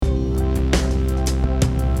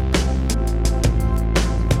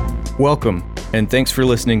Welcome, and thanks for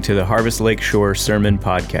listening to the Harvest Lakeshore Sermon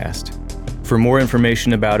Podcast. For more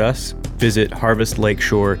information about us, visit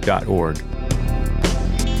harvestlakeshore.org.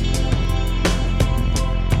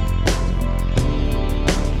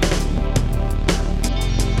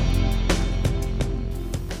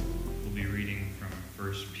 We'll be reading from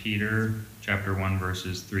 1 Peter chapter 1,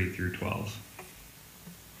 verses 3 through 12.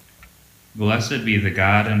 Blessed be the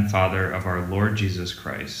God and Father of our Lord Jesus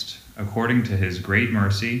Christ. According to his great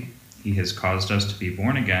mercy, he has caused us to be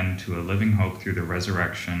born again to a living hope through the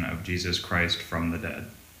resurrection of Jesus Christ from the dead,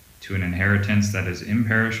 to an inheritance that is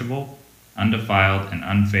imperishable, undefiled, and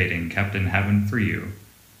unfading, kept in heaven for you,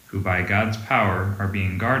 who by God's power are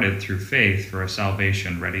being guarded through faith for a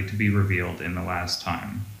salvation ready to be revealed in the last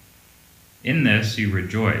time. In this you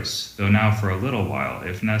rejoice, though now for a little while,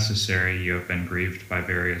 if necessary, you have been grieved by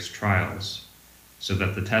various trials, so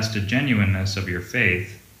that the tested genuineness of your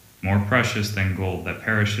faith, more precious than gold that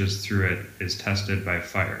perishes through it is tested by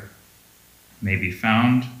fire, may be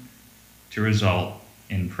found to result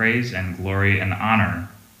in praise and glory and honor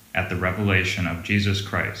at the revelation of Jesus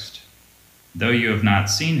Christ. Though you have not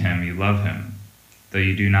seen him, you love him. Though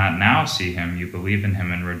you do not now see him, you believe in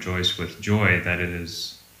him and rejoice with joy that it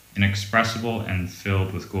is inexpressible and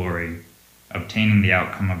filled with glory, obtaining the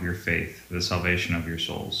outcome of your faith, the salvation of your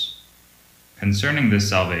souls. Concerning this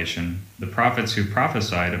salvation, the prophets who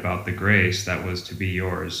prophesied about the grace that was to be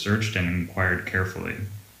yours searched and inquired carefully,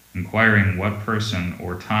 inquiring what person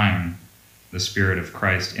or time the Spirit of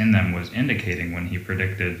Christ in them was indicating when he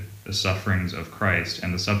predicted the sufferings of Christ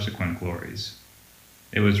and the subsequent glories.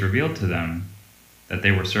 It was revealed to them that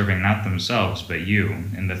they were serving not themselves but you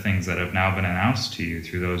in the things that have now been announced to you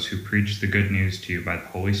through those who preach the good news to you by the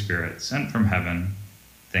Holy Spirit sent from heaven,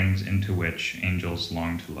 things into which angels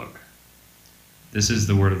long to look. This is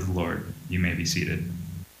the word of the Lord. You may be seated.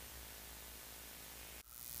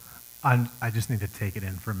 I just need to take it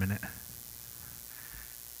in for a minute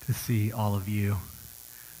to see all of you.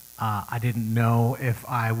 I didn't know if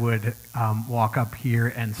I would walk up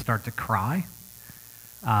here and start to cry,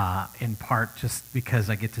 in part just because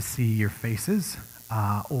I get to see your faces,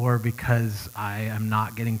 or because I am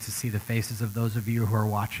not getting to see the faces of those of you who are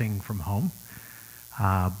watching from home.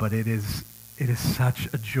 But it is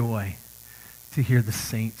such a joy to hear the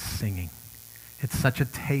saints singing. It's such a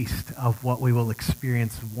taste of what we will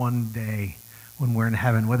experience one day when we're in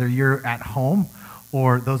heaven. Whether you're at home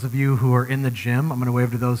or those of you who are in the gym, I'm going to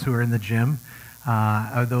wave to those who are in the gym,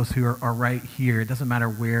 or those who are right here. It doesn't matter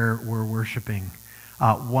where we're worshiping.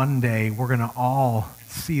 One day we're going to all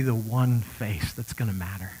see the one face that's going to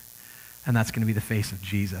matter, and that's going to be the face of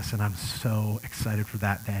Jesus, and I'm so excited for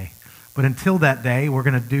that day. But until that day, we're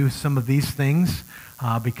going to do some of these things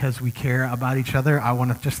because we care about each other. I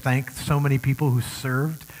want to just thank so many people who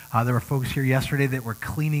served. There were folks here yesterday that were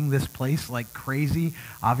cleaning this place like crazy.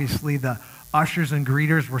 Obviously, the ushers and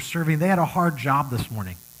greeters were serving. They had a hard job this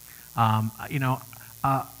morning. Some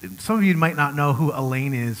of you might not know who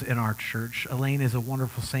Elaine is in our church. Elaine is a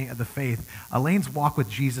wonderful saint of the faith. Elaine's walked with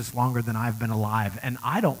Jesus longer than I've been alive, and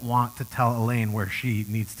I don't want to tell Elaine where she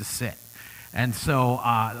needs to sit. And so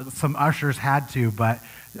some ushers had to, but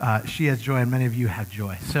she has joy, and many of you have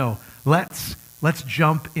joy. So let's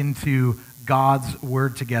jump into God's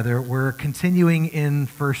word together. We're continuing in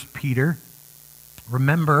 1 Peter.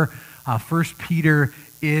 Remember, 1 Peter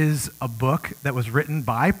is a book that was written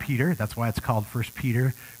by Peter, that's why it's called 1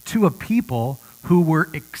 Peter, to a people who were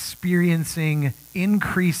experiencing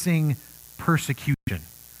increasing persecution.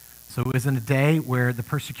 So it was in a day where the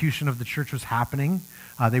persecution of the church was happening.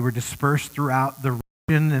 They were dispersed throughout the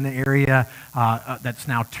region and area that's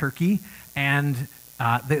now Turkey. And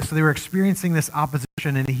so they were experiencing this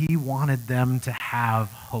opposition, and he wanted them to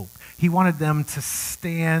have hope. He wanted them to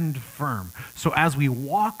stand firm. So as we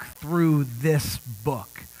walk through this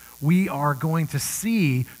book, we are going to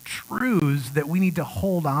see truths that we need to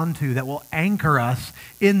hold on to that will anchor us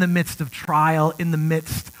in the midst of trial, in the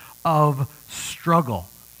midst of struggle.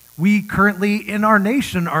 We currently in our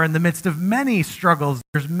nation are in the midst of many struggles.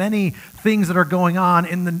 There's many things that are going on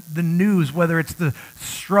in the news, whether it's the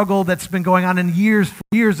struggle that's been going on in years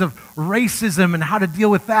of racism and how to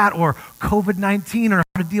deal with that, or COVID-19 or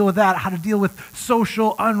how to deal with that, how to deal with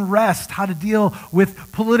social unrest, how to deal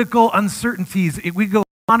with political uncertainties. We go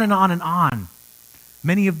on and on and on.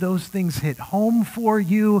 Many of those things hit home for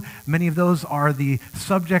you. Many of those are the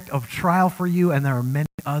subject of trial for you, and there are many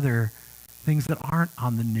other things that aren't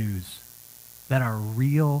on the news that are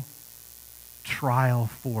real trial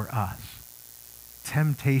for us.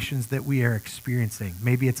 Temptations that we are experiencing.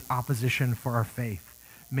 Maybe it's opposition for our faith.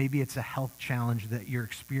 Maybe it's a health challenge that you're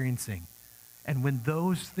experiencing. And when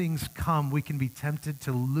those things come, we can be tempted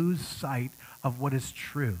to lose sight of what is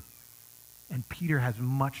true. And Peter has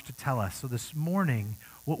much to tell us. So this morning,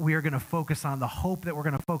 what we are going to focus on, the hope that we're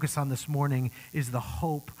going to focus on this morning, is the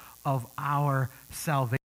hope of our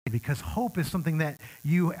salvation. Because hope is something that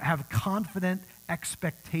you have confident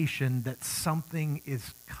expectation that something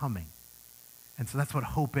is coming. And so that's what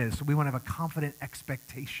hope is. So we want to have a confident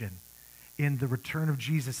expectation in the return of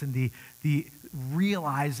Jesus and the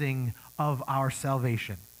realizing of our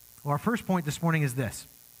salvation. Well, our first point this morning is this.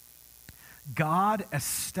 God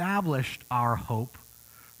established our hope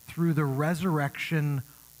through the resurrection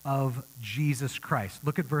of Jesus Christ.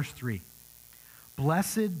 Look at verse 3.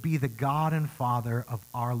 Blessed be the God and Father of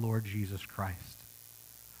our Lord Jesus Christ.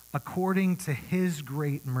 According to his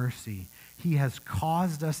great mercy, he has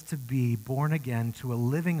caused us to be born again to a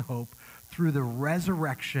living hope through the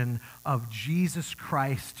resurrection of Jesus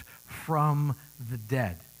Christ from the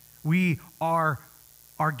dead. We are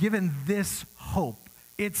given this hope.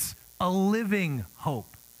 It's a living hope.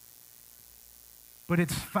 But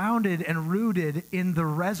it's founded and rooted in the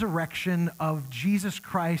resurrection of Jesus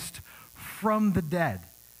Christ from the dead.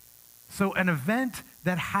 So an event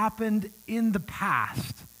that happened in the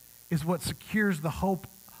past is what secures the hope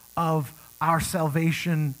of our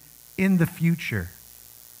salvation in the future.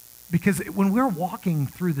 Because when we're walking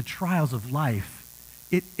through the trials of life,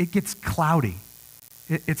 it gets cloudy.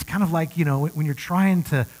 It's kind of like, when we're trying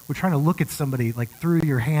to look at somebody like through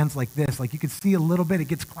your hands like this, like you can see a little bit, it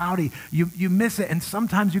gets cloudy, you miss it, and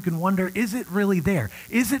sometimes you can wonder, is it really there?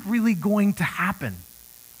 Is it really going to happen?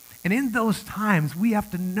 And in those times, we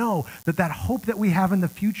have to know that hope that we have in the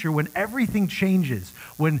future, when everything changes,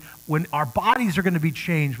 when our bodies are going to be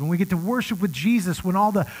changed, when we get to worship with Jesus, when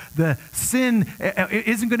all the sin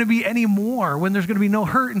isn't going to be anymore, when there's going to be no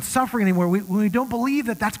hurt and suffering anymore, when we don't believe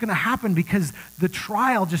that that's going to happen because the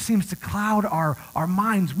trial just seems to cloud our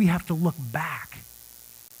minds, we have to look back.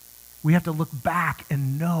 We have to look back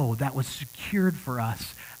and know that was secured for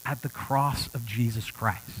us at the cross of Jesus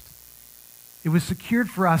Christ. It was secured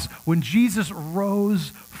for us when Jesus rose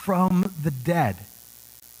from the dead.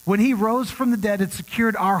 When he rose from the dead, it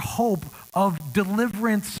secured our hope of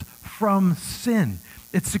deliverance from sin.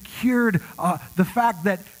 It secured the fact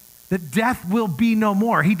that death will be no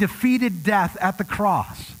more. He defeated death at the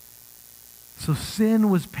cross. So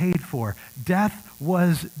sin was paid for. Death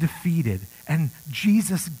was defeated. And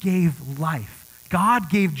Jesus gave life.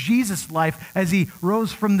 God gave Jesus life as he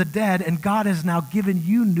rose from the dead, and God has now given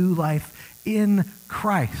you new life in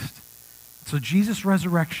Christ. So Jesus'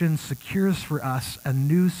 resurrection secures for us a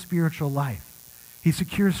new spiritual life. He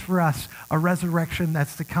secures for us a resurrection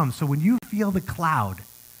that's to come. So when you feel the cloud,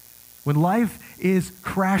 when life is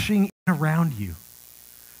crashing around you,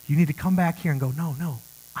 you need to come back here and go, no,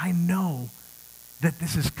 I know that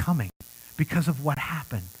this is coming because of what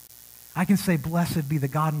happened. I can say, blessed be the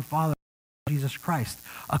God and Father of Jesus Christ,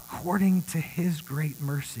 according to his great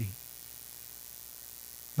mercy.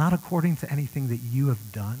 Not according to anything that you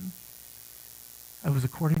have done. It was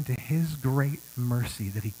according to his great mercy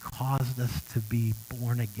that he caused us to be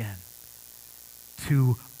born again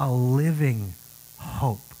to a living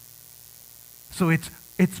hope. So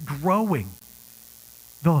it's growing.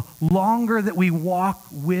 The longer that we walk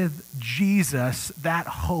with Jesus, that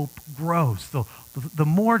hope grows. The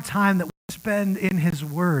more time that we spend in his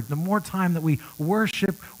word, the more time that we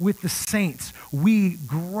worship with the saints, we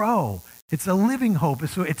grow. It's a living hope,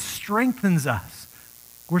 so it strengthens us.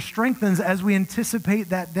 We're strengthened as we anticipate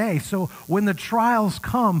that day. So when the trials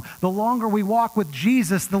come, the longer we walk with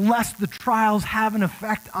Jesus, the less the trials have an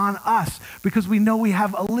effect on us, because we know we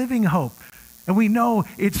have a living hope. And we know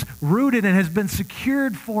it's rooted and has been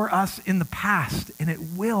secured for us in the past, and it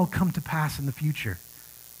will come to pass in the future.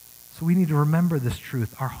 So we need to remember this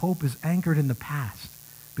truth. Our hope is anchored in the past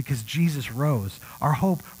because Jesus rose. Our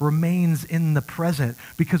hope remains in the present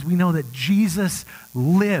because we know that Jesus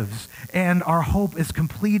lives, and our hope is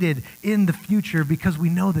completed in the future because we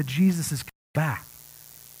know that Jesus is coming back.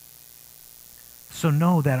 So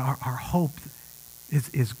know that our hope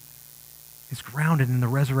is grounded in the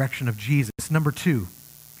resurrection of Jesus. Number 2,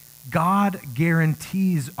 God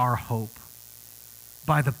guarantees our hope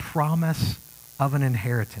by the promise of an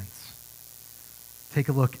inheritance. Take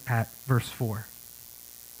a look at verse 4.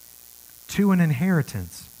 To an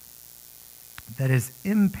inheritance that is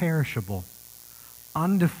imperishable,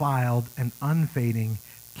 undefiled, and unfading,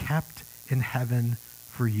 kept in heaven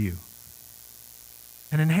for you.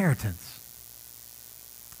 An inheritance.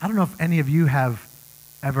 I don't know if any of you have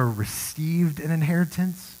ever received an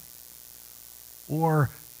inheritance, or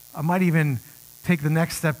I might even take the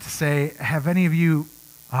next step to say, have any of you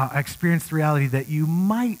experienced the reality that you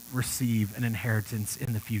might receive an inheritance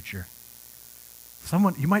in the future.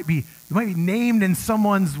 You might be named in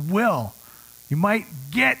someone's will. You might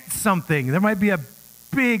get something. There might be a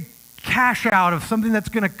big cash out of something that's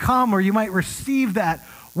going to come, or you might receive that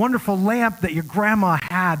wonderful lamp that your grandma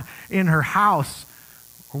had in her house,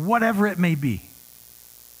 or whatever it may be.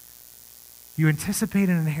 You anticipate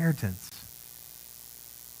an inheritance.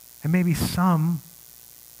 And maybe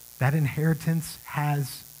that inheritance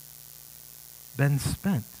has been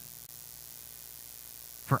spent.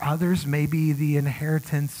 For others, maybe the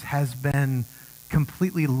inheritance has been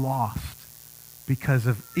completely lost because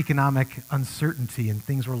of economic uncertainty and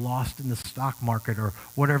things were lost in the stock market or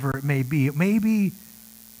whatever it may be. Maybe,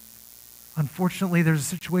 unfortunately, there's a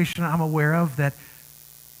situation I'm aware of that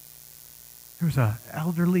there was an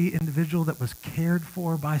elderly individual that was cared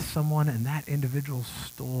for by someone, and that individual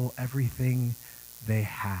stole everything they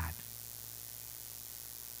had,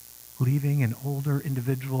 leaving an older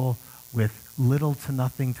individual with little to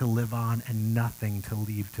nothing to live on and nothing to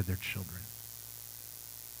leave to their children.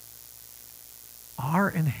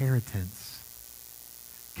 Our inheritance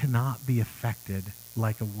cannot be affected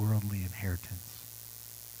like a worldly inheritance.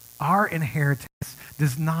 Our inheritance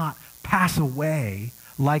does not pass away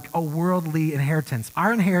like a worldly inheritance.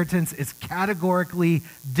 Our inheritance is categorically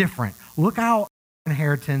different. Look how our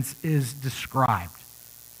inheritance is described.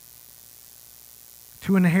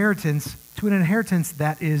 To an inheritance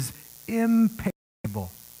that is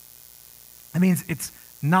imperishable. That means it's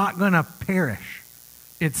not going to perish.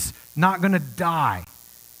 It's not going to die.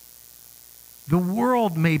 The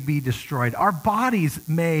world may be destroyed. Our bodies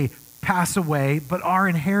may pass away, but our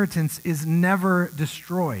inheritance is never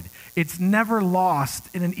destroyed. It's never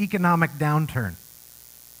lost in an economic downturn.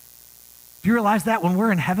 Do you realize that when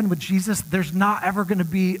we're in heaven with Jesus, there's not ever going to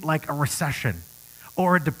be like a recession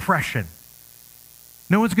or a depression?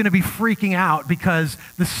 No one's going to be freaking out because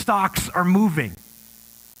the stocks are moving.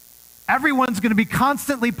 Everyone's going to be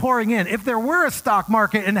constantly pouring in. If there were a stock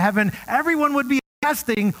market in heaven, everyone would be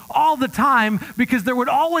investing all the time because there would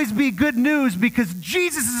always be good news because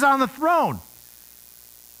Jesus is on the throne.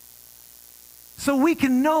 So we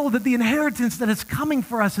can know that the inheritance that is coming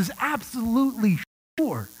for us is absolutely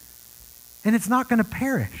sure. And it's not going to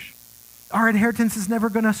perish. Our inheritance is never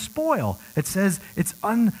going to spoil. It says it's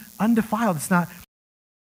undefiled. It's not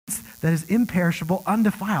that is imperishable,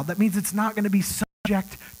 undefiled. That means it's not going to be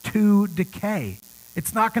subject to decay.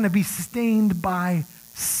 It's not going to be stained by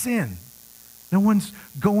sin. No one's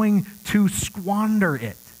going to squander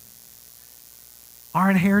it. Our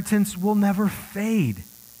inheritance will never fade. It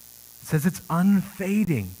says it's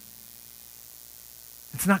unfading.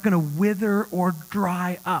 It's not going to wither or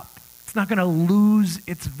dry up. It's not going to lose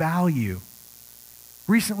its value.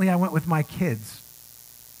 Recently, I went with my kids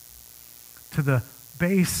to the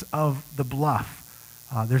base of the bluff.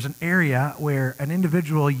 There's an area where an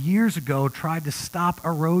individual years ago tried to stop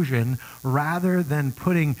erosion rather than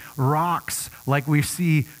putting rocks like we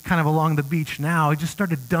see kind of along the beach now. He just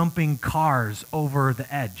started dumping cars over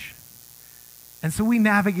the edge. And so we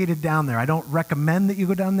navigated down there. I don't recommend that you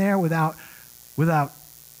go down there without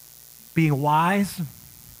being wise.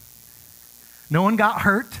 No one got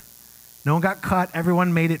hurt. No one got cut.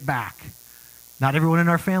 Everyone made it back. Not everyone in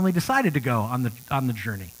our family decided to go on the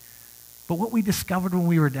journey. But what we discovered when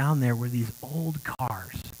we were down there were these old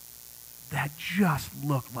cars that just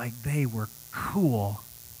looked like they were cool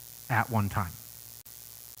at one time.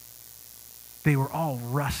 They were all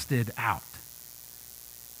rusted out.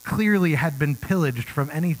 Clearly had been pillaged from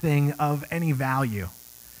anything of any value.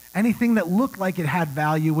 Anything that looked like it had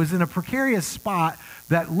value was in a precarious spot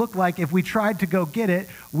that looked like if we tried to go get it,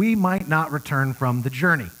 we might not return from the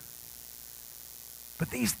journey.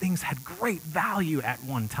 But these things had great value at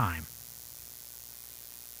one time.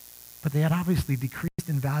 But they had obviously decreased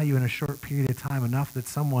in value in a short period of time enough that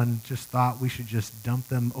someone just thought we should just dump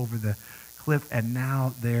them over the cliff, and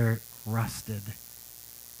now they're rusted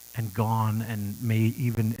and gone and may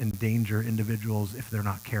even endanger individuals if they're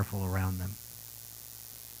not careful around them.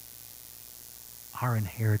 Our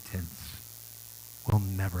inheritance will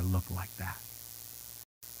never look like that.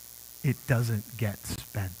 It doesn't get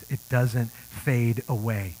spent. It doesn't fade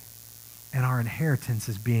away. And our inheritance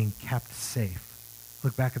is being kept safe.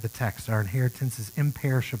 Look back at the text. Our inheritance is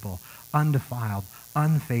imperishable, undefiled,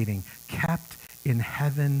 unfading, kept in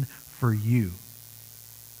heaven for you,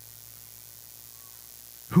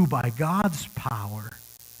 who by God's power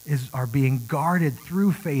are being guarded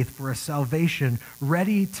through faith for a salvation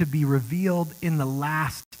ready to be revealed in the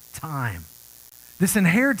last time. This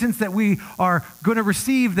inheritance that we are going to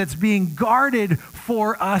receive that's being guarded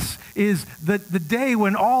for us is the day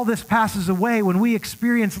when all this passes away, when we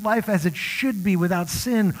experience life as it should be without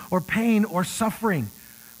sin or pain or suffering,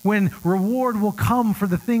 when reward will come for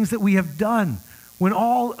the things that we have done, when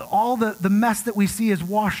all the mess that we see is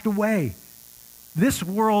washed away. This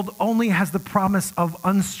world only has the promise of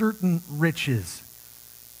uncertain riches.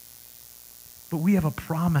 But we have a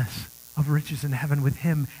promise of riches in heaven with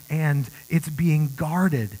him, and it's being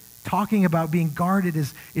guarded. Talking about being guarded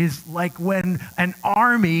is like when an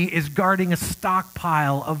army is guarding a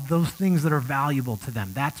stockpile of those things that are valuable to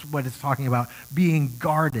them. That's what it's talking about, being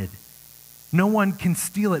guarded. No one can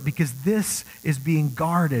steal it because this is being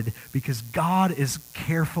guarded because God is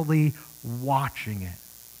carefully watching it.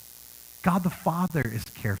 God the Father is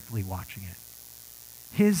carefully watching it.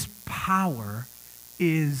 His power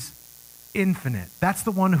is infinite. That's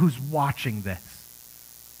the one who's watching this.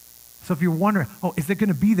 So if you're wondering, is it going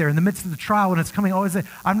to be there in the midst of the trial when it's coming? Is it?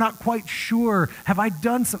 I'm not quite sure. Have I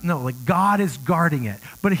done something? No, like God is guarding it.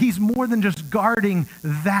 But he's more than just guarding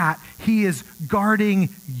that. He is guarding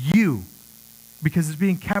you because it's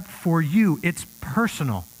being kept for you. It's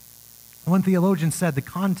personal. One theologian said the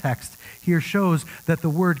context here shows that the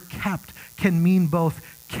word kept can mean both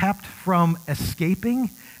kept from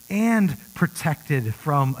escaping and protected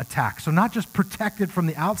from attack. So not just protected from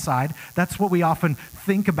the outside. That's what we often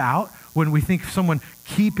think about when we think of someone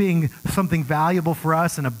keeping something valuable for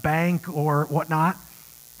us in a bank or whatnot,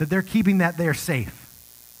 that they're keeping that there safe.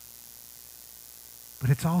 But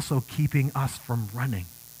it's also keeping us from running.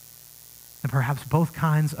 And perhaps both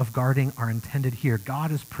kinds of guarding are intended here.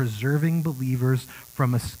 God is preserving believers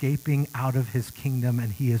from escaping out of his kingdom,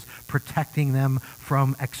 and he is protecting them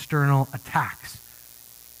from external attacks.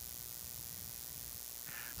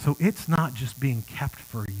 So it's not just being kept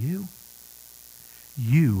for you.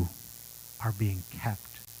 You are being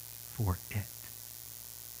kept for it.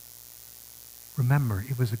 Remember,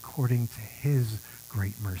 it was according to his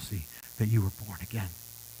great mercy that you were born again.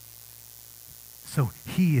 So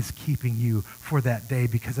he is keeping you for that day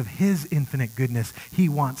because of his infinite goodness. He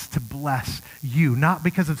wants to bless you, not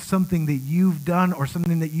because of something that you've done or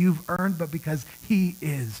something that you've earned, but because he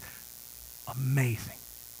is amazing.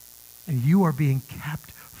 And you are being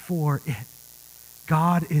kept for it.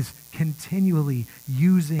 God is continually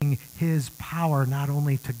using his power not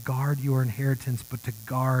only to guard your inheritance, but to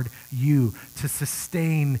guard you, to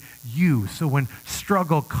sustain you. So when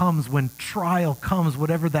struggle comes, when trial comes,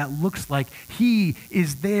 whatever that looks like, he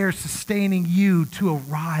is there sustaining you to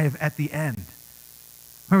arrive at the end.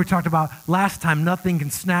 Remember we talked about last time, nothing can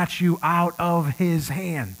snatch you out of his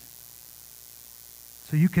hand.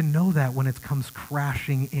 So you can know that when it comes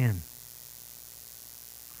crashing in.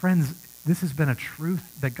 Friends, this has been a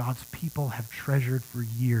truth that God's people have treasured for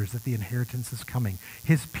years, that the inheritance is coming.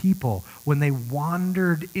 His people, when they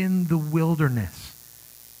wandered in the wilderness,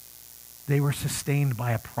 they were sustained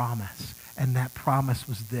by a promise. And that promise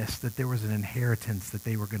was this, that there was an inheritance that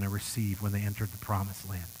they were going to receive when they entered the promised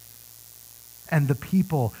land. And the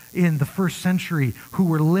people in the first century who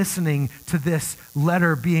were listening to this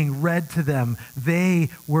letter being read to them, they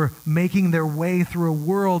were making their way through a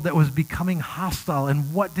world that was becoming hostile.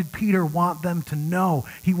 And what did Peter want them to know?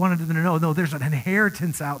 He wanted them to know, no, there's an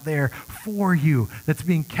inheritance out there for you that's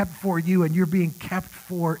being kept for you, and you're being kept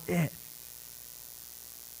for it.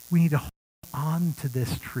 We need to hold on to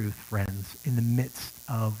this truth, friends, in the midst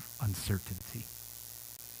of uncertainty.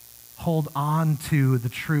 Hold on to the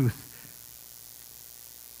truth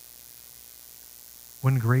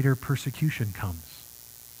when greater persecution comes.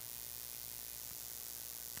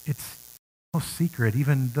 It's no secret,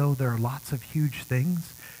 even though there are lots of huge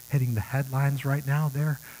things hitting the headlines right now,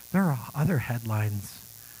 there are other headlines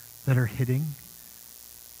that are hitting,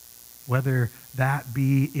 whether that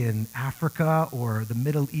be in Africa or the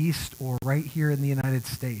Middle East or right here in the United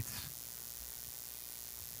States.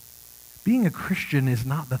 Being a Christian is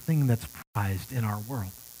not the thing that's prized in our world.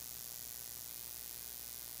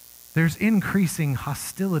 There's increasing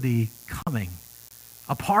hostility coming.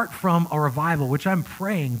 Apart from a revival, which I'm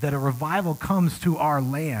praying that a revival comes to our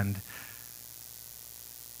land,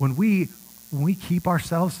 when we keep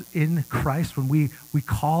ourselves in Christ, when we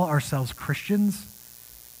call ourselves Christians,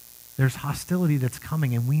 there's hostility that's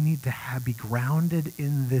coming, and we need to be grounded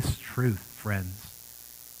in this truth, friends,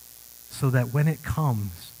 so that when it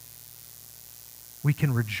comes, we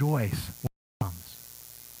can rejoice when it comes.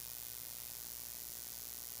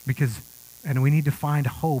 And we need to find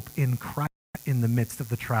hope in Christ in the midst of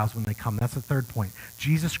the trials when they come. That's the third point.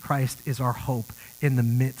 Jesus Christ is our hope in the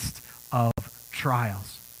midst of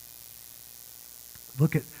trials.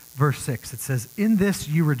 Look at verse 6. It says, "In this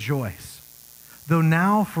you rejoice, though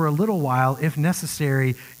now for a little while, if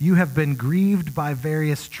necessary, you have been grieved by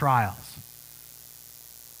various trials.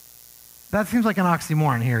 That seems like an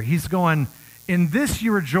oxymoron here. He's going, in this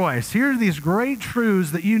you rejoice. Here are these great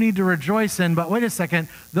truths that you need to rejoice in, but wait a second,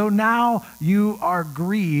 though now you are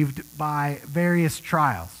grieved by various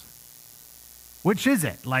trials. Which is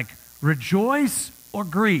it? Like, rejoice or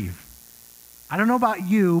grieve? I don't know about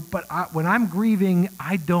you, but when I'm grieving,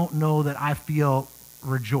 I don't know that I feel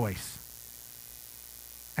rejoice.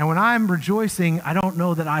 And when I'm rejoicing, I don't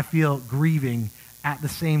know that I feel grieving at the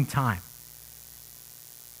same time.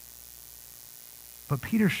 But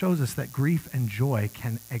Peter shows us that grief and joy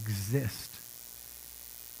can exist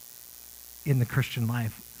in the Christian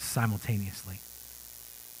life simultaneously.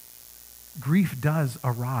 Grief does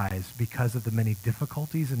arise because of the many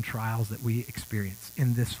difficulties and trials that we experience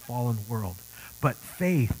in this fallen world. But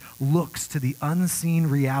faith looks to the unseen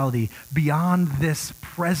reality beyond this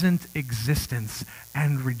present existence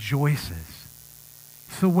and rejoices.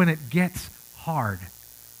 So when it gets hard,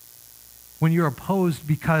 when you're opposed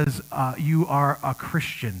because you are a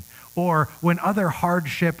Christian, or when other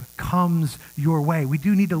hardship comes your way, we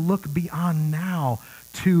do need to look beyond now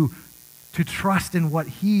to trust in what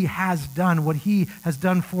he has done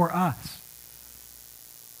for us.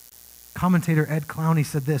 Commentator Ed Clowney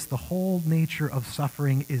said this: the whole nature of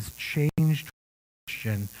suffering is changed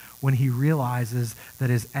when he realizes that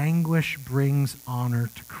his anguish brings honor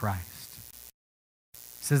to Christ.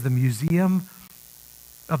 He says the Museum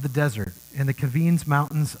of the Desert in the Cavines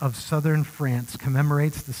Mountains of southern France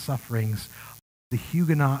commemorates the sufferings of the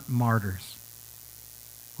Huguenot martyrs.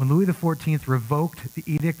 When Louis XIV revoked the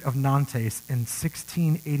Edict of Nantes in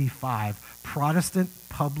 1685, Protestant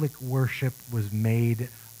public worship was made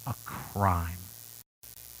a crime.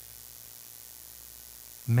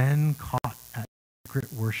 Men caught at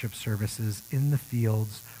secret worship services in the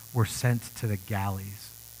fields were sent to the galleys.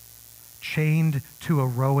 Chained to a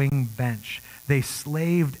rowing bench, they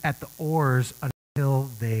slaved at the oars until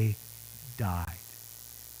they died.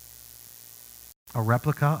 A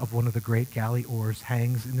replica of one of the great galley oars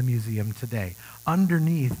hangs in the museum today.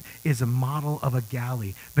 Underneath is a model of a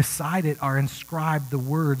galley. Beside it are inscribed the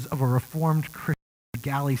words of a Reformed Christian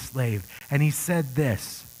galley slave. And he said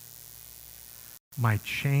this: "My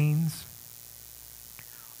chains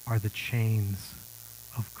are the chains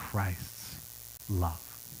of Christ's love."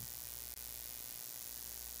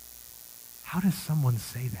 How does someone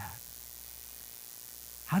say that?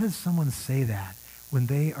 How does someone say that when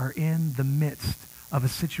they are in the midst of a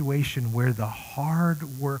situation where the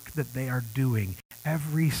hard work that they are doing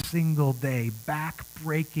every single day,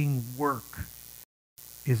 back-breaking work,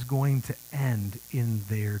 is going to end in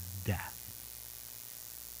their death?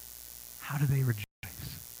 How do they rejoice?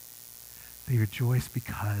 They rejoice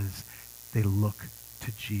because they look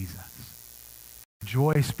to Jesus.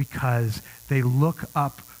 Rejoice because they look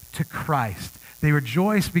up to Christ. They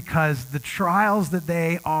rejoice because the trials that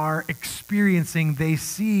they are experiencing, they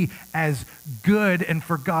see as good and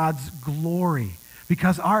for God's glory.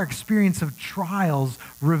 Because our experience of trials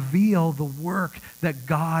reveal the work that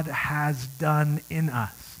God has done in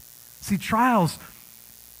us. See, trials,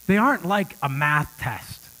 they aren't like a math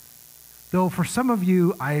test. Though for some of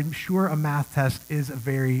you, I'm sure a math test is a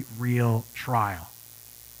very real trial.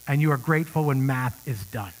 And you are grateful when math is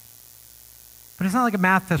done. But it's not like a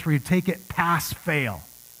math test where you take it, pass, fail.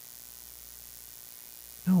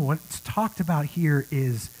 No, what's talked about here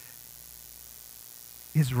is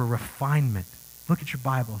a refinement. Look at your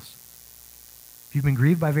Bibles. If you've been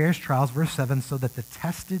grieved by various trials, verse 7, so that the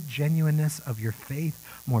tested genuineness of your faith,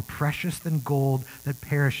 more precious than gold that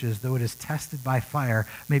perishes, though it is tested by fire,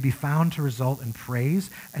 may be found to result in praise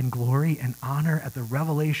and glory and honor at the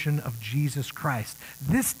revelation of Jesus Christ.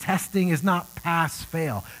 This testing is not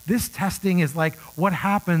pass-fail. This testing is like what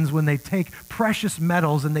happens when they take precious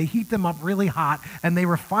metals and they heat them up really hot and they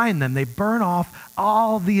refine them. They burn off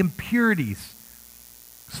all the impurities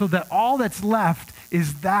so that all that's left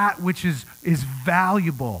is that which is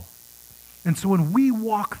valuable. And so when we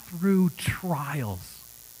walk through trials,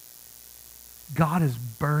 God is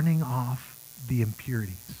burning off the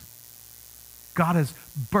impurities. God is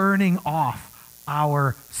burning off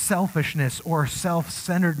our selfishness or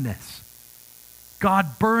self-centeredness.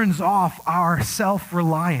 God burns off our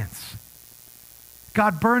self-reliance.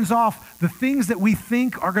 God burns off the things that we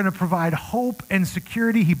think are going to provide hope and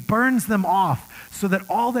security. He burns them off so that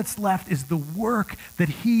all that's left is the work that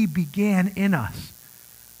he began in us.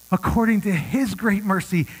 According to his great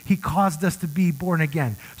mercy, he caused us to be born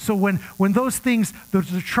again. So when those things,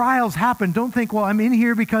 those trials happen, don't think, well, I'm in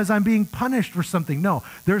here because I'm being punished for something. No,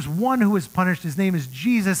 there's one who is punished. His name is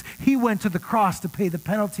Jesus. He went to the cross to pay the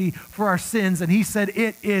penalty for our sins, and he said,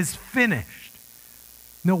 it is finished.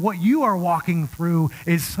 No, what you are walking through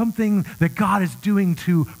is something that God is doing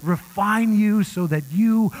to refine you so that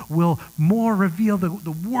you will more reveal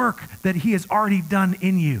the work that he has already done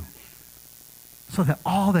in you, so that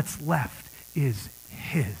all that's left is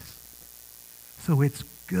his. So it's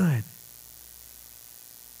good.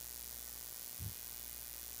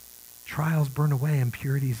 Trials burn away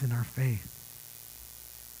impurities in our faith.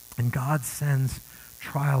 And God sends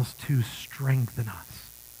trials to strengthen us.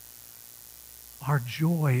 Our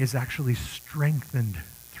joy is actually strengthened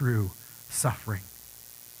through suffering.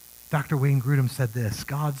 Dr. Wayne Grudem said this: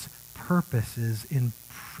 God's purposes in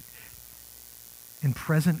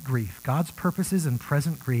present grief. God's purposes in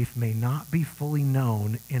present grief may not be fully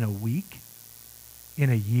known in a week, in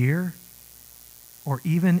a year, or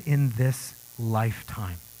even in this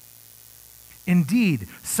lifetime. Indeed,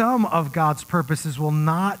 some of God's purposes will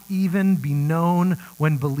not even be known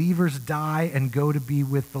when believers die and go to be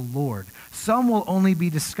with the Lord. Some will only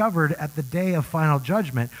be discovered at the day of final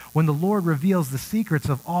judgment, when the Lord reveals the secrets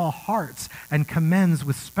of all hearts and commends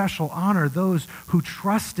with special honor those who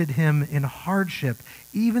trusted him in hardship,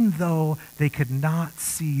 even though they could not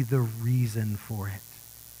see the reason for it.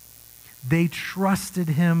 They trusted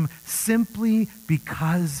him simply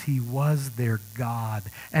because he was their God,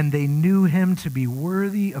 and they knew him to be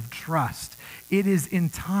worthy of trust. It is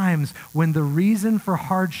in times when the reason for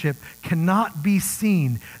hardship cannot be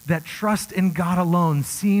seen that trust in God alone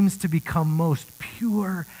seems to become most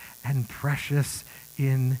pure and precious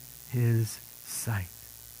in his sight.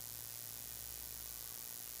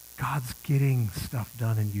 God's getting stuff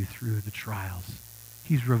done in you through the trials.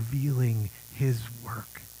 He's revealing his work.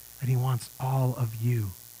 And he wants all of you.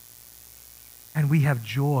 And we have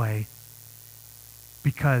joy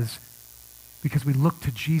because we look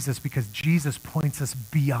to Jesus, because Jesus points us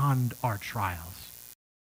beyond our trials.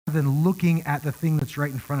 Rather than looking at the thing that's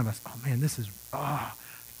right in front of us, oh man, I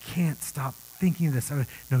can't stop thinking of this.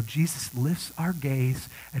 No, Jesus lifts our gaze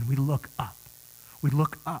and we look up. We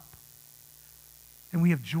look up. And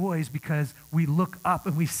we have joys because we look up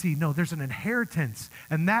and we see, no, there's an inheritance.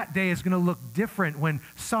 And that day is going to look different when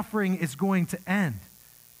suffering is going to end.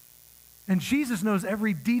 And Jesus knows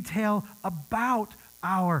every detail about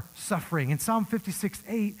our suffering. In Psalm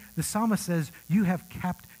 56:8, the psalmist says, you have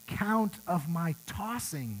kept count of my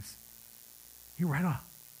tossings. You right off.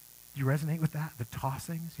 Do you resonate with that? The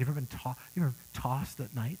tossings? You ever tossed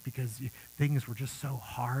at night because things were just so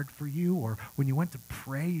hard for you? Or when you went to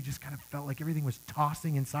pray, you just kind of felt like everything was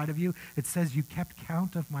tossing inside of you? It says, you kept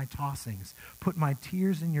count of my tossings. Put my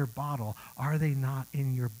tears in your bottle. Are they not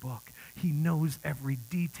in your book? He knows every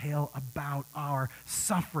detail about our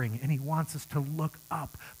suffering, and he wants us to look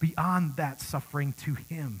up beyond that suffering to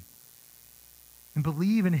him. And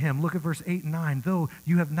believe in him. Look at verse 8 and 9. Though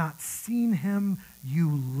you have not seen him,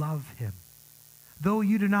 you love him. Though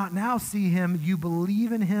you do not now see him, you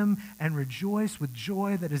believe in him and rejoice with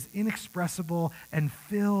joy that is inexpressible and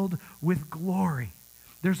filled with glory.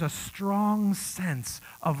 There's a strong sense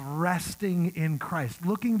of resting in Christ,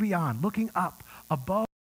 looking beyond, looking up, above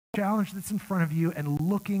the challenge that's in front of you and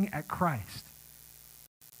looking at Christ.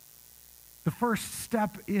 The first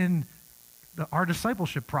step in our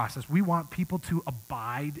discipleship process, we want people to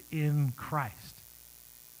abide in Christ.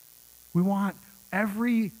 We want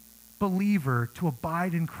every believer to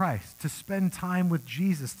abide in Christ, to spend time with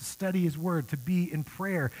Jesus, to study his word, to be in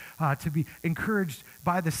prayer, to be encouraged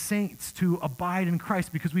by the saints to abide in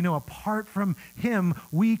Christ, because we know apart from him,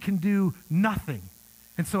 we can do nothing.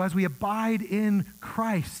 And so as we abide in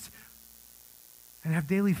Christ and have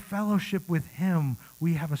daily fellowship with him,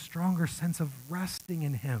 we have a stronger sense of resting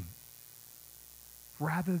in him.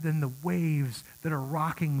 Rather than the waves that are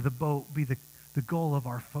rocking the boat be the goal of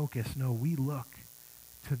our focus. No, we look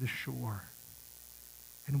to the shore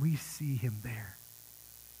and we see him there.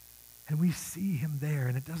 And we see him there,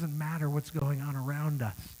 and it doesn't matter what's going on around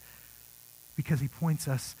us because he points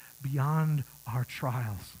us beyond our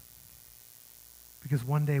trials. Because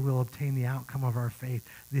one day we'll obtain the outcome of our faith,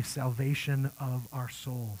 the salvation of our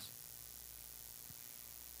souls.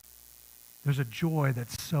 There's a joy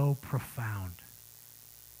that's so profound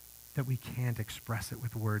that we can't express it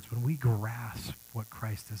with words. When we grasp what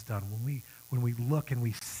Christ has done, when we look and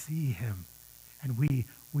we see him, and we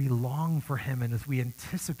long for him, and as we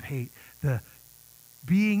anticipate the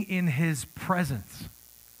being in his presence.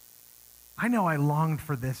 I know I longed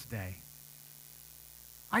for this day.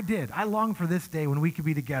 I did. I longed for this day when we could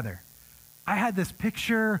be together. I had this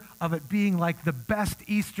picture of it being like the best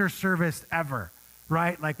Easter service ever,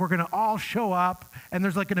 right? Like we're going to all show up and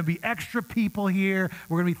there's like going to be extra people here.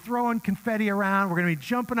 We're going to be throwing confetti around. We're going to be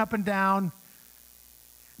jumping up and down.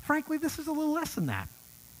 Frankly, this is a little less than that.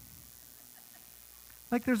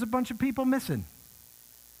 Like there's a bunch of people missing.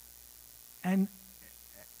 And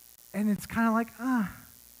it's kind of like,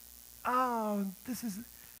 this is...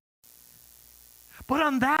 But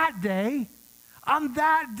on that day,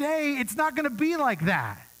 it's not going to be like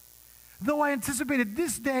that. Though I anticipated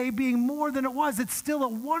this day being more than it was, it's still a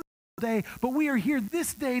wonderful day, but we are here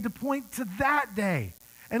this day to point to that day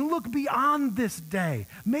and look beyond this day.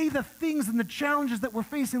 May the things and the challenges that we're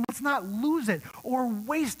facing, let's not lose it or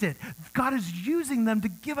waste it. God is using them to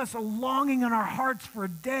give us a longing in our hearts for a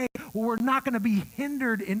day where we're not going to be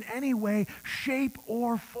hindered in any way, shape,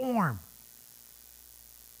 or form.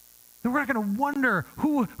 That we're not going to wonder,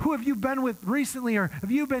 who have you been with recently, or have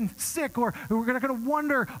you been sick, or we're not going to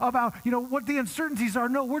wonder about, what the uncertainties are.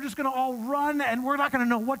 No, we're just going to all run, and we're not going to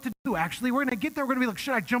know what to do, actually. We're going to get there, we're going to be like,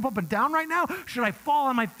 should I jump up and down right now? Should I fall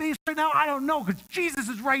on my face right now? I don't know, because Jesus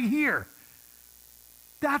is right here.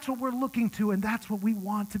 That's what we're looking to, and that's what we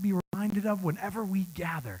want to be reminded of whenever we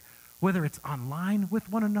gather. Whether it's online with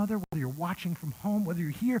one another, whether you're watching from home, whether you're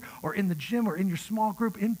here or in the gym or in your small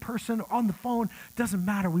group, in person or on the phone, doesn't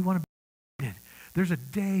matter. We want to be. There's a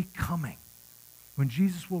day coming when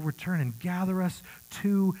Jesus will return and gather us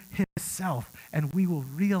to himself, and we will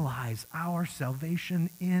realize our salvation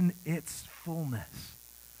in its fullness.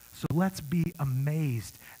 So let's be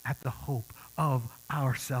amazed at the hope of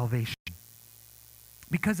our salvation,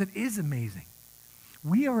 because it is amazing.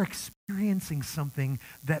 We are experiencing something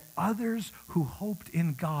that others who hoped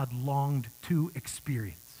in God longed to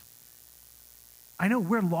experience. I know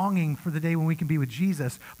we're longing for the day when we can be with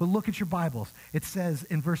Jesus, but look at your Bibles. It says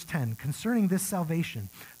in verse 10, concerning this salvation,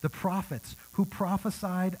 the prophets who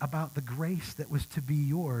prophesied about the grace that was to be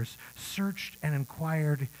yours searched and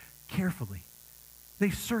inquired carefully.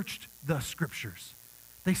 They searched the scriptures.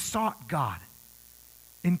 They sought God.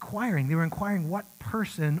 They were inquiring what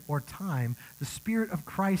person or time the Spirit of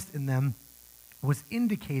Christ in them was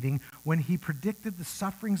indicating when he predicted the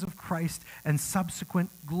sufferings of Christ and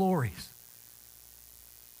subsequent glories.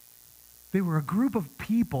 They were a group of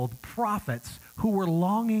people, the prophets, who were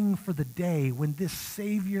longing for the day when this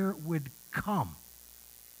Savior would come.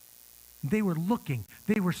 They were looking,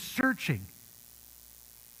 they were searching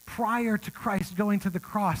prior to Christ going to the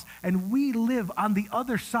cross. And we live on the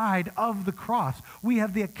other side of the cross. We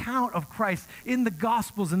have the account of Christ in the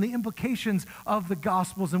Gospels and the implications of the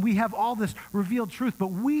Gospels. And we have all this revealed truth,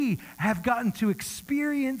 but we have gotten to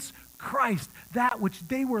experience Christ, that which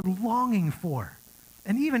they were longing for.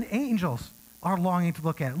 And even angels are longing to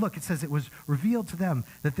look at it. Look, it says it was revealed to them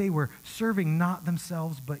that they were serving not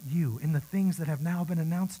themselves but you in the things that have now been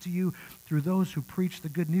announced to you through those who preach the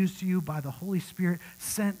good news to you by the Holy Spirit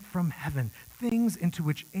sent from heaven, things into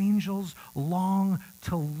which angels long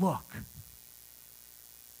to look.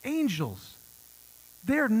 Angels,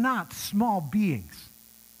 they're not small beings.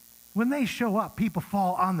 When they show up, people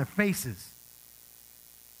fall on their faces.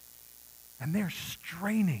 And they're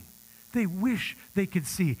straining. They wish they could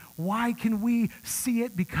see. Why can we see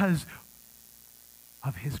it? Because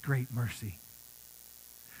of his great mercy.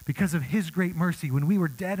 Because of his great mercy, when we were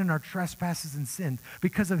dead in our trespasses and sin,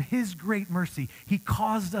 because of his great mercy, he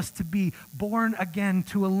caused us to be born again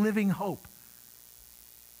to a living hope.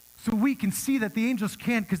 So we can see that the angels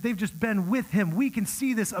can't because they've just been with him. We can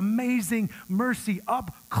see this amazing mercy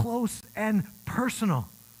up close and personal.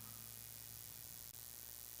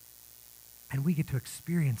 And we get to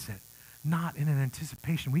experience it. Not in an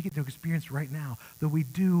anticipation. We get to experience right now, though we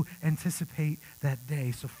do anticipate that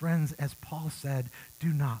day. So friends, as Paul said, do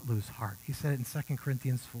not lose heart. He said it in 2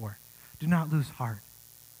 Corinthians 4. Do not lose heart.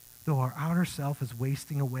 Though our outer self is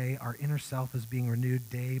wasting away, our inner self is being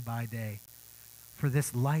renewed day by day. For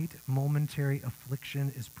this light, momentary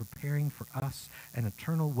affliction is preparing for us an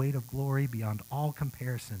eternal weight of glory beyond all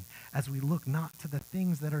comparison, as we look not to the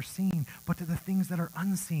things that are seen, but to the things that are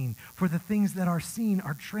unseen. For the things that are seen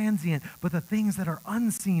are transient, but the things that are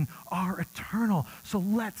unseen are eternal. So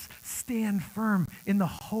let's stand firm in the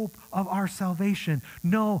hope of our salvation.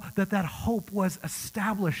 Know that that hope was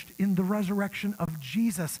established in the resurrection of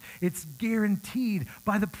Jesus. It's guaranteed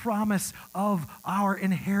by the promise of our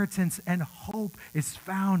inheritance, and hope is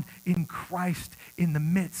found in Christ in the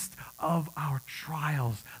midst of our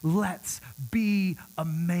trials. Let's be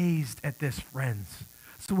amazed at this, friends.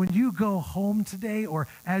 So when you go home today, or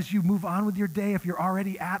as you move on with your day, if you're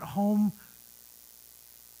already at home,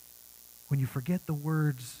 when you forget the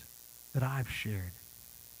words that I've shared,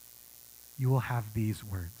 you will have these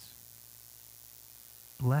words.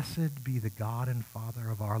 Blessed be the God and Father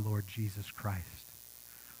of our Lord Jesus Christ.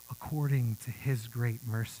 According to his great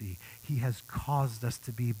mercy, he has caused us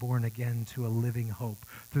to be born again to a living hope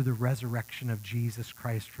through the resurrection of Jesus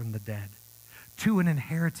Christ from the dead, to an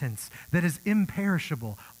inheritance that is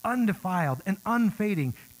imperishable, undefiled, and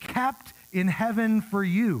unfading, kept in heaven for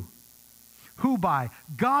you, who by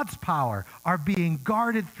God's power are being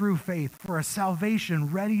guarded through faith for a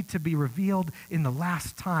salvation ready to be revealed in the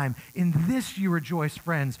last time. In this you rejoice,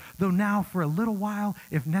 friends, though now for a little while,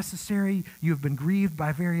 if necessary, you have been grieved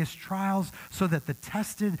by various trials, so that the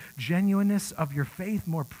tested genuineness of your faith,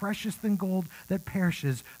 more precious than gold that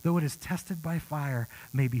perishes, though it is tested by fire,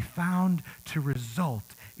 may be found to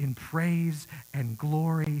result in praise and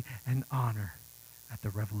glory and honor at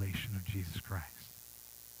the revelation of Jesus Christ.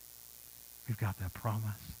 We've got that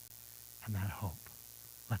promise and that hope.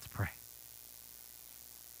 Let's pray.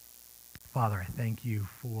 Father, I thank you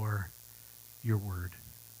for your word.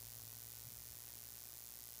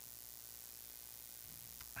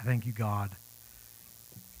 I thank you, God,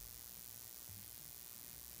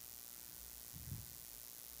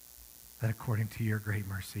 that according to your great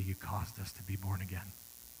mercy, you caused us to be born again.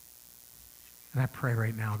 And I pray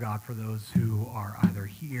right now, God, for those who are either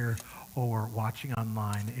here or watching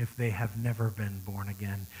online, if they have never been born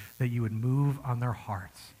again, that you would move on their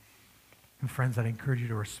hearts. And friends, I'd encourage you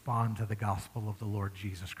to respond to the gospel of the Lord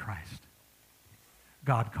Jesus Christ.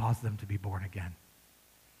 God caused them to be born again.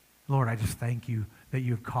 Lord, I just thank you that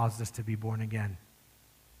you have caused us to be born again.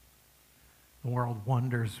 The world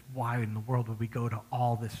wonders why in the world would we go to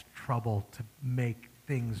all this trouble to make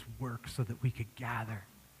things work so that we could gather.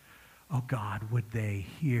 Oh God, would they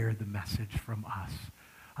hear the message from us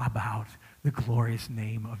about the glorious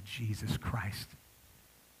name of Jesus Christ,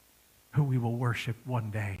 who we will worship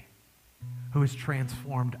one day, who has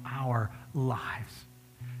transformed our lives,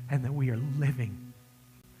 and that we are living.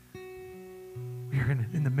 We are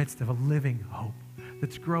in the midst of a living hope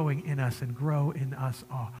that's growing in us and grow in us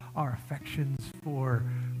our affections for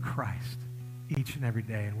Christ each and every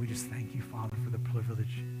day. And we just thank you, Father, for the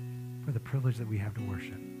privilege that we have to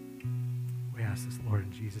worship. We ask this, Lord,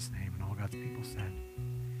 in Jesus' name, and all God's people said,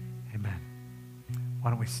 amen.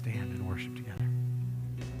 Why don't we stand and worship together?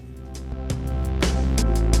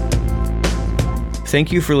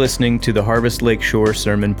 Thank you for listening to the Harvest Lakeshore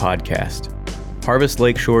Sermon Podcast. Harvest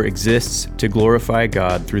Lakeshore exists to glorify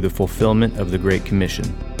God through the fulfillment of the Great Commission.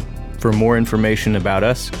 For more information about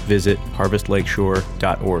us, visit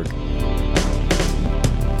harvestlakeshore.org.